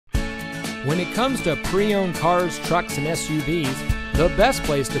When it comes to pre-owned cars, trucks, and SUVs, the best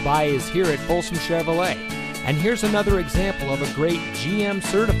place to buy is here at Folsom Chevrolet. And here's another example of a great GM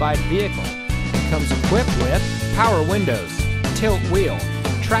certified vehicle. It comes equipped with power windows, tilt wheel,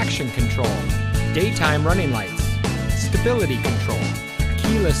 traction control, daytime running lights, stability control,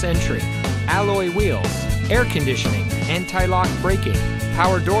 keyless entry, alloy wheels, air conditioning, anti-lock braking,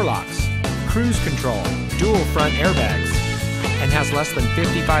 power door locks, cruise control, dual front airbags, and has less than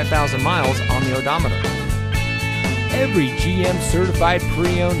 55,000 miles on the odometer. Every GM certified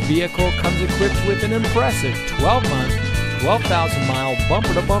pre-owned vehicle comes equipped with an impressive 12-month, 12,000-mile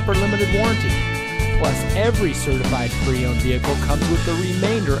bumper-to-bumper limited warranty. Plus, every certified pre-owned vehicle comes with the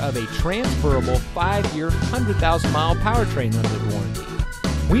remainder of a transferable 5-year, 100,000-mile powertrain limited warranty.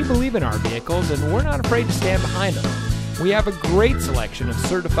 We believe in our vehicles and we're not afraid to stand behind them. We have a great selection of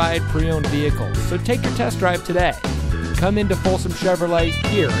certified pre-owned vehicles, so take your test drive today. Come into Folsom Chevrolet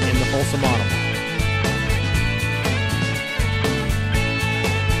here in the Folsom Auto Mall.